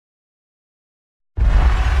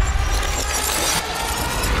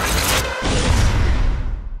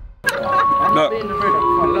Look,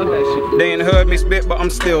 they ain't heard me spit, but I'm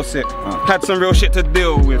still sick. Had some real shit to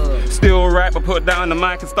deal with. Still rap, but put down the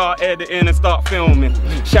mic and start editing and start filming.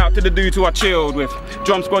 Shout to the dudes who I chilled with.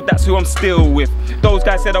 Drum squad, that's who I'm still with. Those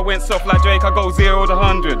guys said I went soft like Drake, I go 0 to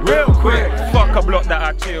 100 real quick. Fuck a block that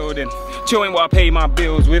I chilled in. Chill ain't what I pay my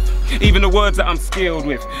bills with. Even the words that I'm skilled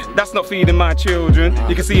with, that's not feeding my children.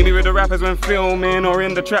 You can see me with the rappers when filming, or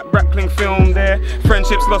in the trap grappling film there.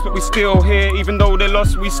 Friendships lost, but we still here. Even though they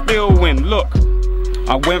lost, we still win. Look,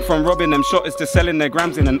 I went from robbing them shotters to selling their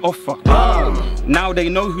grams in an offer. Now they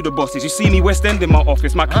know who the boss is. You see me West End in my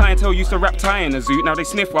office. My clientele used to rap tie in a zoot. Now they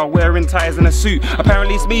sniff while wearing ties in a suit.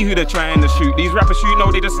 Apparently it's me who they're trying to shoot. These rappers shoot,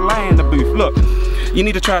 no, they just lie in the booth. Look, you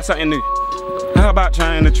need to try something new. How about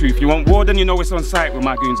trying the truth? You want war, then you know it's on sight with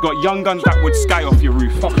my goons. Got young guns that would sky off your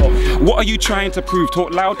roof. What are you trying to prove?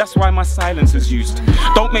 Talk loud, that's why my silence is used.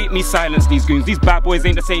 Don't make me silence these goons. These bad boys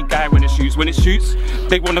ain't the same guy when it shoots. When it shoots,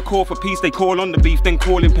 they want to call for peace. They call on the beef, then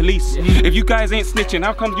call in police. If you guys ain't snitching,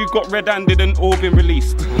 how come you got red-handed and all been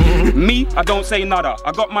released? Me, I don't say nada.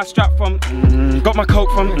 I got my strap from, got my coke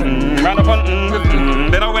from, ran up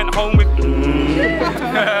on, then I went home with,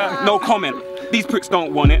 no comment. These pricks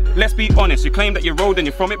don't want it. Let's be honest. You claim that you're road and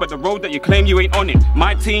you're from it, but the road that you claim you ain't on it.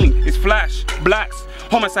 My team is Flash, Blacks,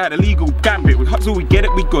 homicide, illegal, gambit. With hustle, we get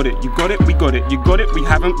it, we got it. You got it, we got it. You got it, we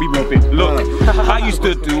haven't, we rob it. Look, I used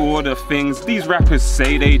to do all the things these rappers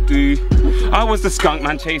say they do. I was the skunk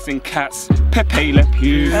man chasing cats, Pepe Le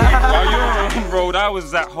Pew. While you're on road, I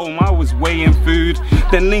was at home, I was weighing food.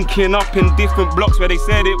 Then linking up in different blocks where they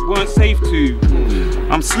said it weren't safe to.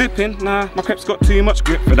 I'm slipping, nah, my crep's got too much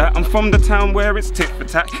grip for that. I'm from the town where it's tit for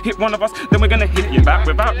tat. Hit one of us, then we're gonna hit you back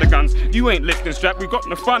without the guns. You ain't lifting strap, we got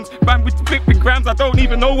no funds. Man, with 50 grams, I don't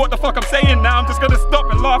even know what the fuck I'm saying now. I'm just gonna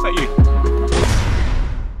stop and laugh at you.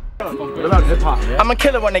 I'm a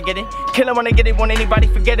killer when I get it. Killer when I get it. Won't anybody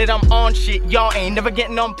forget it? I'm on shit. Y'all ain't never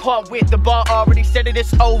getting on par with. The bar already said it,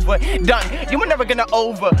 it's over. Done. You were never gonna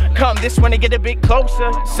overcome this when they get a bit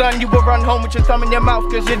closer. Son, you will run home with your thumb in your mouth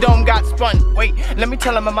cause your dome got spun. Wait, let me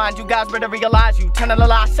tell him my mind. You guys better realize you telling a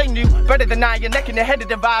lie. Saying you better deny your neck and your head to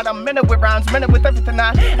divide. I'm minute with rhymes, minute with everything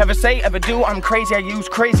I ever say, ever do. I'm crazy. I use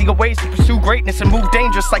crazier ways to pursue greatness and move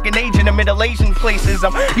dangerous like an agent in Middle Asian places.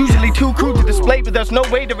 I'm usually too crude to display, but there's no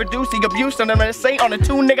way to reduce the abuse and I'm gonna say on a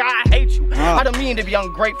tune, nigga, I hate you. I don't mean to be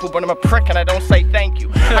ungrateful, but I'm a prick and I don't say thank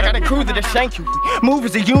you. I got a crew that'll shank you. Move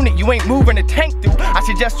as a unit, you ain't moving a tank through. I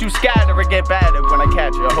suggest you scatter or get battered when I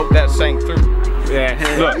catch you. I hope that sank through. Yeah,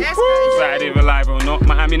 look, society of alive or not,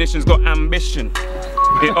 my ammunition's got ambition.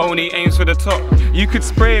 It only aims for the top. You could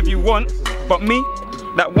spray if you want, but me,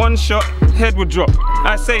 that one shot, head would drop.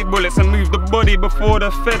 I save bullets and move the body before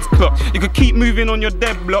the feds clock. You could keep moving on your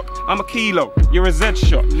dead block. I'm a kilo, you're a Z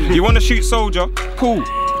shot. You wanna shoot soldier? Cool.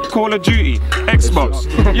 Call of Duty, Xbox.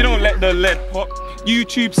 You don't let the lead pop.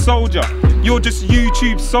 YouTube soldier. You're just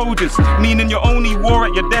YouTube soldiers, meaning you only war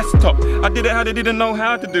at your desktop. I did it how they didn't know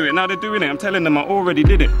how to do it. Now they're doing it. I'm telling them I already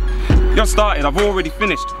did it. You're started, I've already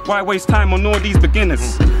finished. Why waste time on all these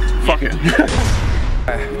beginners? Fuck it.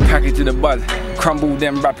 Package to the bud, crumble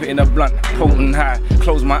then wrap it in a blunt, potent high,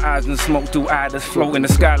 close my eyes and smoke through eye that's float in the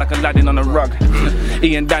sky like Aladdin on a rug.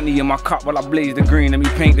 Ian Danny in my cup while I blaze the green and me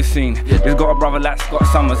paint the scene. There's got a brother like Scott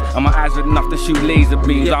Summers and my eyes are enough to shoot laser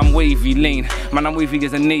beams. I'm wavy lean, man I'm wavy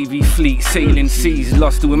as a navy fleet, sailing seas,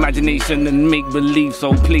 lost to imagination and make believe.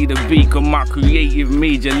 So play the beak of my creative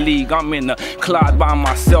major league. I'm in the cloud by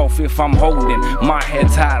myself if I'm holding my head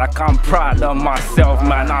tight like I'm proud of myself,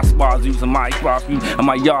 man. I spars using my bathroom and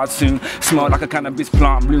my yard soon. Smell like a cannabis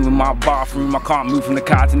plant bloom in my bathroom. I can't move from the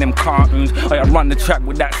cards in them cartoons. Oh yeah, run the track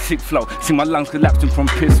with that sick flow. See my lungs collapsing from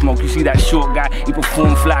piss smoke. You see that short guy, he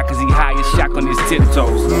perform fly cause he high as shack on his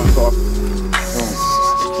tiptoes.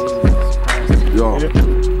 Yo,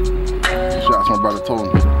 shout out to my brother Tone.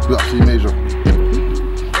 We got C major.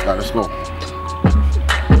 Alright, let's go.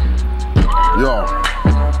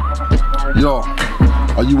 Yo.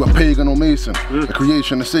 Are you a pagan or mason? The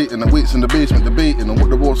creation of Satan that waits in the basement debating on what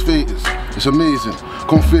the world's fate is. It's amazing.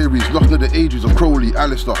 Come theories, lost to the ages of Crowley,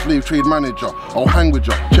 Alistair, slave trade manager. I'll hang with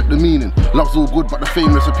ya, check the meaning. Love's all good but the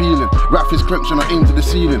fame is appealing. Rap is clenched and I aim to the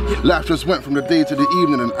ceiling. Life just went from the day to the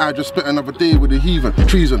evening and I just spent another day with the heathen.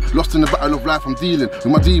 Treason, lost in the battle of life I'm dealing with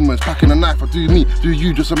my demons, packing a knife. I do me, do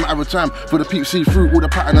you, just a matter of time. For the peeps see through all the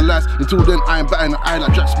pattern of lies. Until then I am batting the eye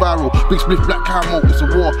like Jack Sparrow. Big spliff, black camo, it's a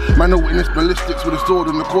war. Man, no witness ballistics with a sword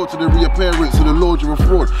on the court to the reappearance of the Lord, you're a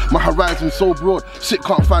fraud. My horizon's so broad, sick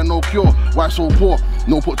can't find no cure. Why so poor?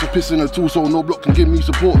 No pot to piss in a tool, so no block can give me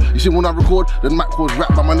support. You see when I record, then Mac was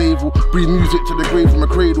rap by my navel. Breathe music to the grave from a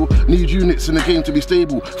cradle. Need units in the game to be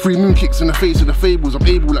stable. 3 moon kicks in the face of the fables. I'm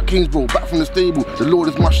able like Kings, bro, back from the stable. The Lord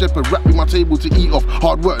is my shepherd, rap me my table to eat off.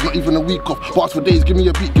 Hard work, not even a week off. Bars for days, give me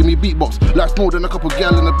a beat, give me a beatbox. Life's more than a couple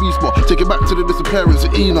gal in a beat spot. Take it back to the disappearance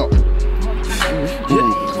of Enoch.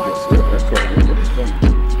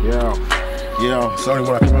 Yeah, sorry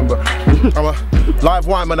what I can remember. I'm a live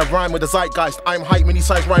wine man, I rhyme with the zeitgeist. I'm hype, mini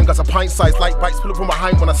size rhyme guys, a pint size. Light bites, pull up from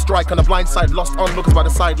behind when I strike on the blind side. Lost onlookers by the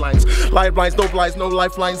sidelines. Live blinds, no blinds, no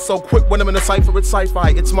lifelines. So quick when I'm in the cypher, it's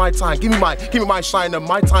sci-fi. It's my time, give me my shine and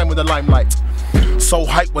my time with the limelight. So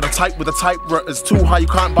hype with a type it's too high, you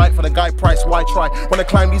can't bite for the guy price, why try? When I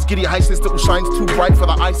climb these giddy heights, this little shine's too bright for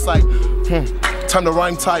the eyesight. Time to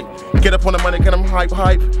rhyme tight, get up on the money, get them hype.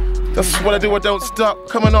 That's what I do, I don't stop.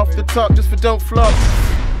 Coming off the top just for don't flop.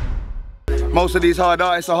 Most of these hard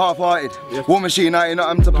artists are half-hearted. War machine, I ain't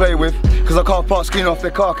nothing to play with. Cause I carve part skin off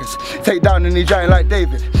their carcass. Take down any giant like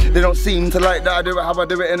David. They don't seem to like that I do it how I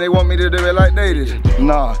do it, and they want me to do it like they did.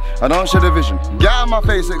 Nah, I don't share the vision. Get out of my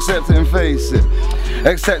face, accept it and face it.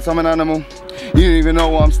 Accept I'm an animal. You don't even know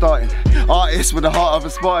what I'm starting. Artist with the heart of a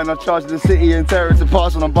Spartan. I charge the city and terror to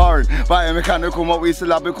pass when I'm barring. Biomechanical,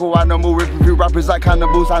 multi-syllabical, animal, ripping through rappers like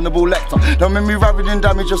cannibals, Hannibal Lecter. Don't make me ravage and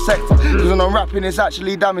damage your sector. Cause when I'm rapping it's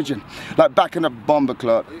actually damaging. Like back in a bomber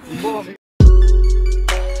clerk.